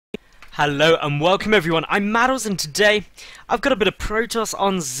Hello and welcome everyone, I'm Madals and today I've got a bit of Protoss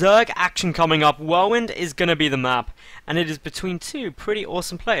on Zerg action coming up. Whirlwind is going to be the map and it is between two pretty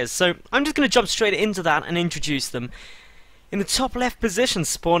awesome players. So I'm just going to jump straight into that and introduce them. In the top left position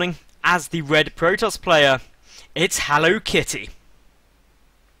spawning as the red Protoss player, it's helloKitty.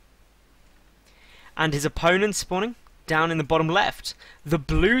 And his opponent spawning down in the bottom left, the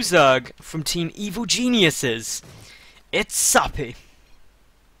blue Zerg from Team Evil Geniuses, it's Suppy.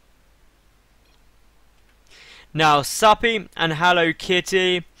 Now, Suppy and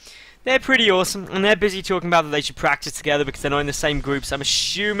helloKitty, they're pretty awesome, and they're busy talking about that they should practice together because they're not in the same groups. I'm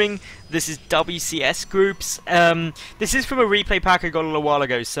assuming this is WCS groups. This is from a replay pack I got a little while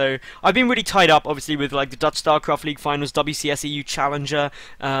ago, so I've been really tied up, obviously, with like the Dutch StarCraft League Finals, WCS EU Challenger,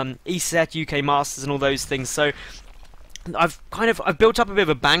 ESET, UK Masters, and all those things, so I've built up a bit of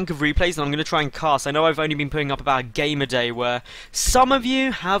a bank of replays and I'm going to try and cast. I know I've only been putting up about a game a day, where some of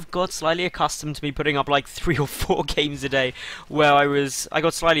you have got slightly accustomed to me putting up like 3 or 4 games a day, where I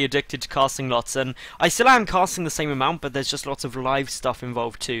got slightly addicted to casting lots, and I still am casting the same amount, but there's just lots of live stuff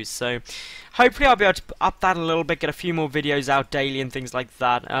involved too, so hopefully I'll be able to up that a little bit, get a few more videos out daily and things like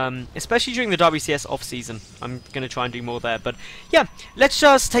that, especially during the WCS off-season. I'm going to try and do more there, but yeah, let's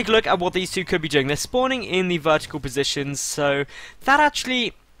just take a look at what these two could be doing. They're spawning in the vertical positions, so that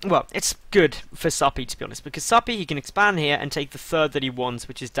actually, well, it's good for Suppy, to be honest, because Suppy, he can expand here and take the third that he wants,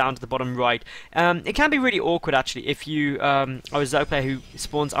 which is down to the bottom right. It can be really awkward, actually, if you are a Zerg player who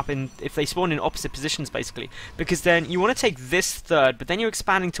spawns up in, if they spawn in opposite positions, basically, because then you want to take this third, but then you're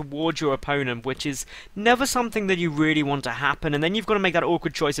expanding towards your opponent, which is never something that you really want to happen, and then you've got to make that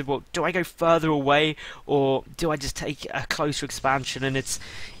awkward choice of, well, do I go further away, or do I just take a closer expansion, and it's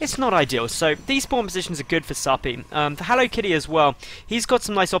not ideal. So these spawn positions are good for Suppy. For helloKitty as well, he's got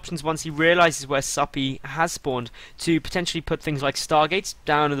some nice options once he realizes where Suppy has spawned to potentially put things like Stargates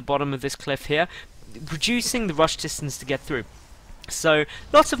down at the bottom of this cliff here, reducing the rush distance to get through. So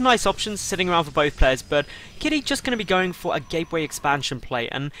lots of nice options sitting around for both players, but Kitty just going to be going for a gateway expansion play,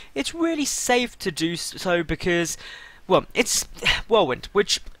 and it's really safe to do so because, well, it's Whirlwind,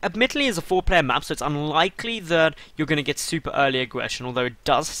 which admittedly is a 4-player map, so it's unlikely that you're going to get super early aggression, although it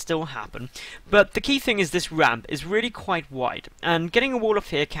does still happen. But the key thing is this ramp is really quite wide, and getting a wall off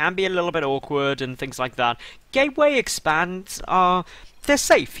here can be a little bit awkward and things like that. Gateway expands are, they're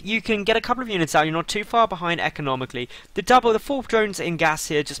safe. You can get a couple of units out, you're not too far behind economically. The 4 drones in gas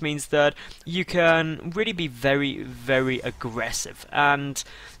here just means that you can really be very, very aggressive, and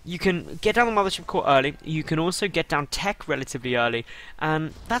you can get down the mothership core early, you can also get down tech relatively early,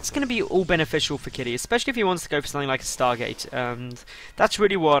 and that's going to be all beneficial for Kitty, especially if he wants to go for something like a Stargate, and that's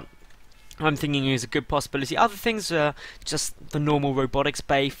really what I'm thinking is a good possibility. Other things are just the normal robotics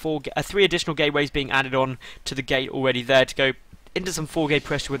bay, 3 additional gateways being added on to the gate already there to go into some 4-gate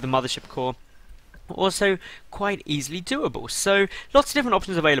pressure with the mothership core. Also quite easily doable, so lots of different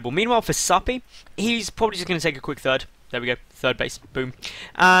options available. Meanwhile for Suppy, he's probably just going to take a quick third. There we go, third base, boom.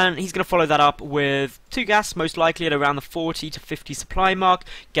 And he's going to follow that up with 2 gas, most likely at around the 40 to 50 supply mark,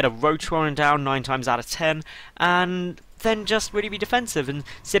 get a Rotron down 9 times out of 10, and then just really be defensive and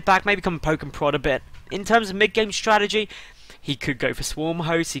sit back, maybe come poke and prod a bit. In terms of mid-game strategy, he could go for Swarm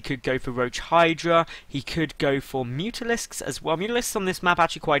Hosts, he could go for Roach Hydra, he could go for Mutalisks as well. Mutalisks on this map are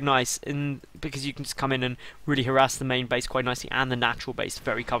actually quite nice, because you can just come in and really harass the main base quite nicely, and the natural base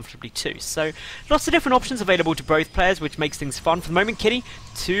very comfortably too. So, lots of different options available to both players, which makes things fun. For the moment, Kitty,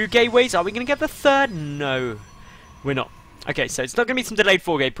 2 gateways. Are we going to get the third? No, we're not. Okay, so it's not going to be some delayed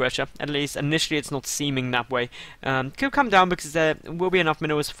 4-gate pressure, at least initially it's not seeming that way. Could come down because there will be enough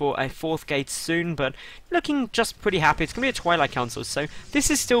minerals for a 4th gate soon, but looking just pretty happy. It's going to be a Twilight Council, so this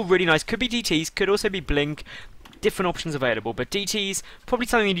is still really nice. Could be DTs, could also be Blink, different options available, but DTs, probably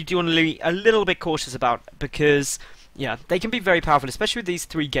something you do want to be a little bit cautious about, because yeah, they can be very powerful, especially with these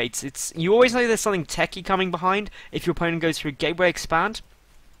 3 gates. You always know there's something techie coming behind if your opponent goes through gateway expand.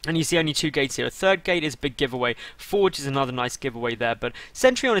 And you see only 2 gates here. A 3rd gate is a big giveaway. Forge is another nice giveaway there. But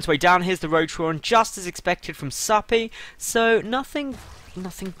Sentry on its way down. Here's the Rotron, just as expected from Suppy. So nothing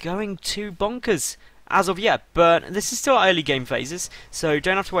going too bonkers as of yet. But this is still early game phases, so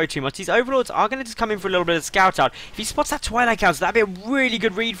don't have to worry too much. These Overlords are going to just come in for a little bit of scout out. If he spots that Twilight Council, that'd be a really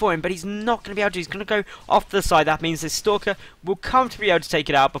good read for him, but he's not going to be able to. He's going to go off to the side. That means this Stalker will comfortably be able to take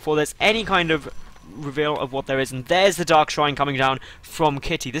it out before there's any kind of reveal of what there is, and there's the Dark Shrine coming down from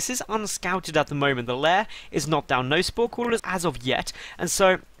Kitty. This is unscouted at the moment. The lair is not down, no Spore Crawlers as of yet, and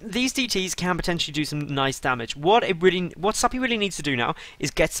so these DTs can potentially do some nice damage. What Suppy really needs to do now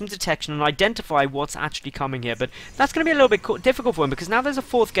is get some detection and identify what's actually coming here, but that's going to be a little bit difficult for him, because now there's a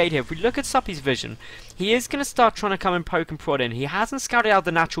 4th gate here. If we look at Suppy's vision, he is going to start trying to come and poke and prod in. He hasn't scouted out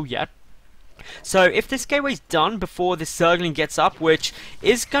the natural yet, So if this gateway's done before this Zergling gets up, which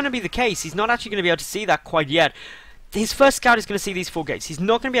is going to be the case, he's not actually going to be able to see that quite yet. His first scout is going to see these 4 gates. He's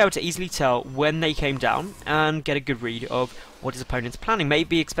not going to be able to easily tell when they came down and get a good read of what his opponent's planning.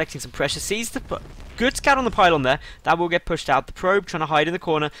 Maybe expecting some pressure. Sees the good scout on the pylon there. That will get pushed out. The probe trying to hide in the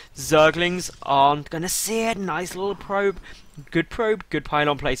corner. Zerglings aren't going to see it. Nice little probe. Good probe, good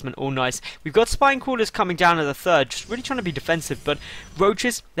pylon placement, all nice. We've got spine crawlers coming down at the third, just really trying to be defensive, but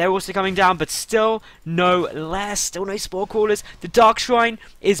roaches, they're also coming down, but still no spore crawlers. The Dark Shrine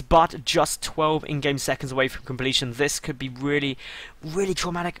is but just 12 in-game seconds away from completion. This could be really, really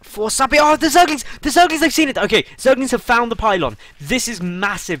traumatic for Suppy. Oh, the Zerglings! The Zerglings, they've seen it! Okay, Zerglings have found the pylon. This is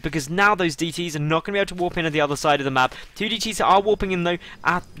massive, because now those DTs are not going to be able to warp in at the other side of the map. 2 DTs are warping in, though,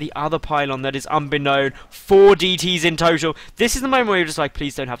 at the other pylon that is unbeknown. 4 DTs in total. This is the moment where you're just like,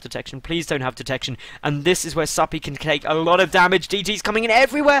 please don't have detection, please don't have detection. And this is where Suppy can take a lot of damage. DTs coming in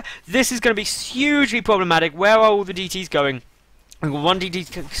everywhere. This is going to be hugely problematic. Where are all the DTs going? We've got 1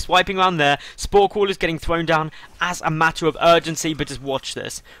 DT swiping around there. Spore crawlers getting thrown down as a matter of urgency, but just watch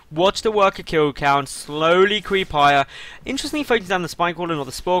this. Watch the worker kill count slowly creep higher. Interestingly, focusing down the spine crawler, not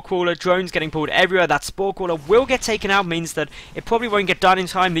the spore crawler. Drones getting pulled everywhere. That spore crawler will get taken out, means that it probably won't get done in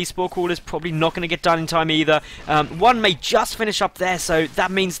time. These spore crawlers probably not going to get done in time either. 1 may just finish up there, so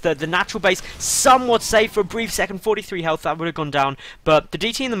that means that the natural base somewhat safe for a brief second. 43 health, that would have gone down, but the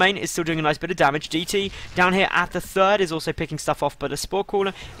DT in the main is still doing a nice bit of damage. DT down here at the third is also picking stuff off, but a spore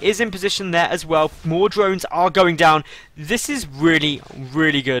crawler is in position there as well. More drones are going down. This is really,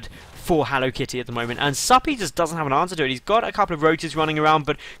 really good for helloKitty at the moment, and Suppy just doesn't have an answer to it. He's got a couple of roaches running around,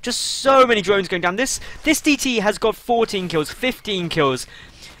 but just so many drones going down. This DT has got 14 kills, 15 kills.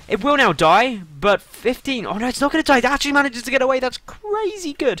 It will now die, but 15... Oh no, it's not going to die. It actually manages to get away. That's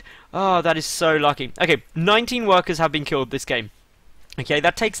crazy good. Oh, that is so lucky. Okay, 19 workers have been killed this game. Okay,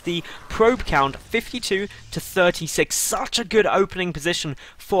 that takes the probe count 52 to 36. Such a good opening position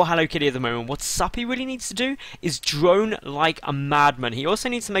for helloKitty at the moment. What Suppy really needs to do is drone like a madman. He also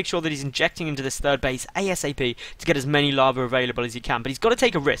needs to make sure that he's injecting into this third base ASAP to get as many lava available as he can. But he's got to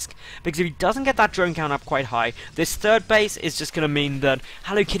take a risk, because if he doesn't get that drone count up quite high, this third base is just going to mean that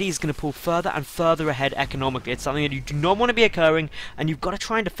helloKitty is going to pull further and further ahead economically. It's something that you do not want to be occurring, and you've got to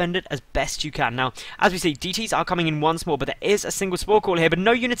try and defend it as best you can. Now, as we see, DTs are coming in once more, but there is a single spore call here, but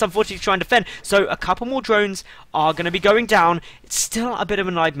no units unfortunately to try and defend, so a couple more drones are going to be going down. It's still a bit of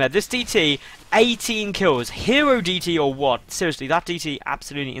a nightmare. This DT, 18 kills. Hero DT or what? Seriously, that DT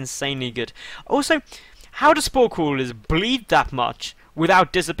absolutely insanely good. Also, how do spore crawlers bleed that much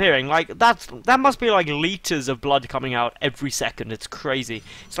without disappearing? Like, that must be like liters of blood coming out every second. It's crazy.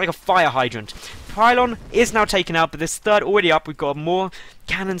 It's like a fire hydrant. Pylon is now taken out, but this third already up. We've got more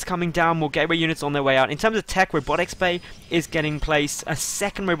cannons coming down, more gateway units on their way out. In terms of tech, robotics bay is getting placed. A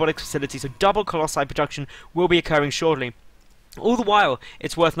second robotics facility, so double colossi production will be occurring shortly. All the while,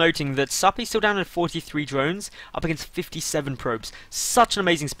 it's worth noting that Suppy's still down at 43 drones, up against 57 probes. Such an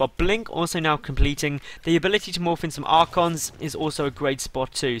amazing spot. Blink also now completing. The ability to morph in some Archons is also a great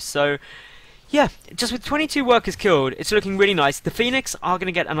spot too. So, yeah, just with 22 workers killed, it's looking really nice. The Phoenix are going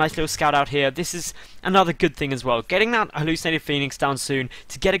to get a nice little scout out here. This is another good thing as well. Getting that hallucinated Phoenix down soon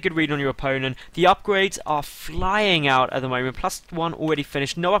to get a good read on your opponent. The upgrades are flying out at the moment. +1 already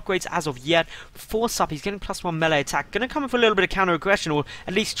finished. No upgrades as of yet for Suppy. He's getting +1 melee attack. Going to come in for a little bit of counter aggression, or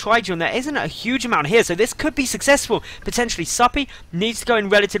at least try to, and there isn't a huge amount here, so this could be successful. Potentially, Suppy needs to go in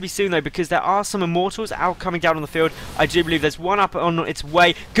relatively soon though, because there are some immortals out coming down on the field. I do believe there's one up on its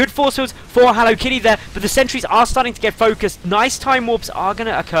way. Good force fields for helloKitty there, but the sentries are starting to get focused. Nice time warps are going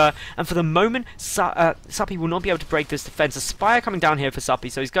to occur, and for the moment, Suppy will not be able to break this defense. A Spire coming down here for Suppy,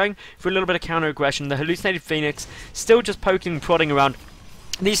 so he's going for a little bit of counter aggression. The hallucinated Phoenix still just poking and prodding around.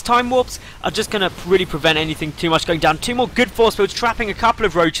 These time warps are just going to really prevent anything too much going down. 2 more good force fields, trapping a couple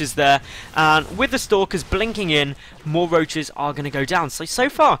of roaches there. And with the stalkers blinking in, more roaches are going to go down. So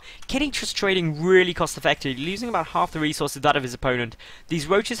far, Kitty just trading really cost effectively, losing about half the resources of that of his opponent. These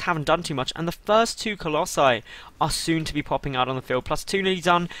roaches haven't done too much, and the first 2 colossi are soon to be popping out on the field. +2 nearly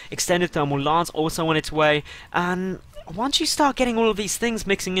done, extended thermal lance also on its way, and once you start getting all of these things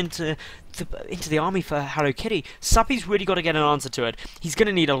mixing into the army for helloKitty, Suppy's really got to get an answer to it. He's going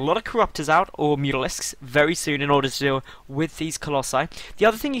to need a lot of corruptors out, or mutalisks, very soon in order to deal with these colossi. The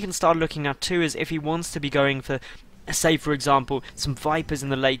other thing you can start looking at too is if he wants to be going for, say for example, some Vipers in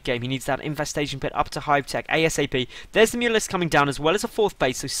the late game. He needs that infestation pit up to hive tech ASAP. There's the mutalisk coming down as well as a 4th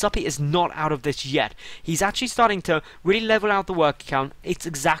base, so Suppy is not out of this yet. He's actually starting to really level out the worker count. It's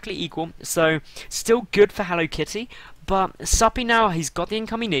exactly equal, so still good for helloKitty, but Suppy now, he's got the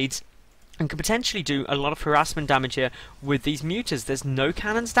income he needs. and could potentially do a lot of harassment damage here with these mutas. There's no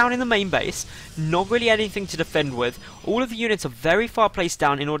cannons down in the main base, not really anything to defend with. All of the units are very far placed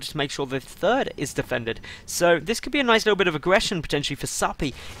down in order to make sure the third is defended. So this could be a nice little bit of aggression potentially for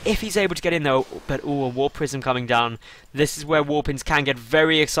Suppy if he's able to get in there. But a Warp Prism coming down. This is where Warpins can get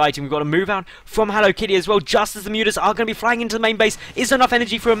very exciting. We've got to move out from helloKitty as well, just as the mutas are going to be flying into the main base. Is there enough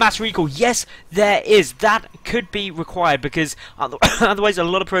energy for a mass recall? Yes, there is. That could be required, because otherwise a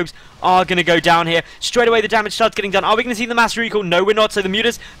lot of probes are going to go down here. Straight away the damage starts getting done. Are we going to see the mass recall? No, we're not. So the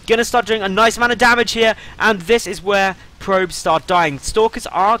mutas going to start doing a nice amount of damage here, and this is where probes start dying. Stalkers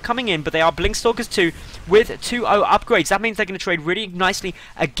are coming in, but they are Blink Stalkers too, with 2-0 upgrades. That means they're going to trade really nicely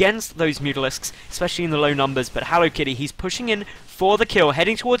against those Mutalisks, especially in the low numbers. But helloKitty, he's pushing in for the kill,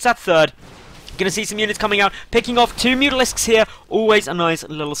 heading towards that third. Going to see some units coming out, picking off 2 Mutalisks here. Always a nice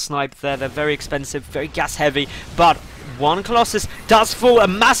little snipe there. They're very expensive, very gas heavy, but one Colossus does fall. A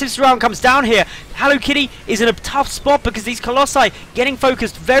massive surround comes down here. helloKitty is in a tough spot because these Colossi getting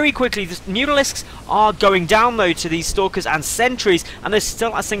focused very quickly. The Mutalisks are going down though to these Stalkers and Sentries, and there's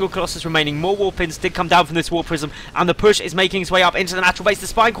still a single Colossus remaining. More Warpins did come down from this Warp Prism, and the push is making its way up into the natural base. The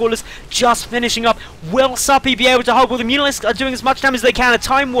Spine Crawlers just finishing up. Will Suppy be able to hold? Well, the Mutalisks are doing as much damage as they can. A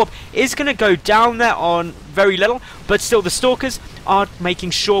Time Warp is going to go down there on very little, but still the Stalkers are making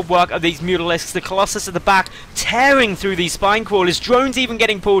short work of these Mutalisks. The Colossus at the back tearing through these Spine Crawlers. Drones even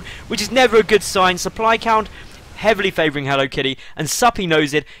getting pulled, which is never a good sign. Supply count heavily favouring helloKitty, and Suppy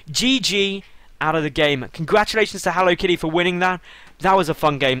knows it. GG out of the game. Congratulations to helloKitty for winning that. That was a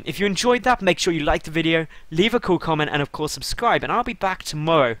fun game. If you enjoyed that, make sure you like the video, leave a cool comment, and of course subscribe. And I'll be back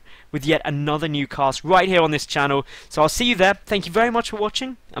tomorrow with yet another new cast right here on this channel. So I'll see you there. Thank you very much for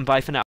watching, and bye for now.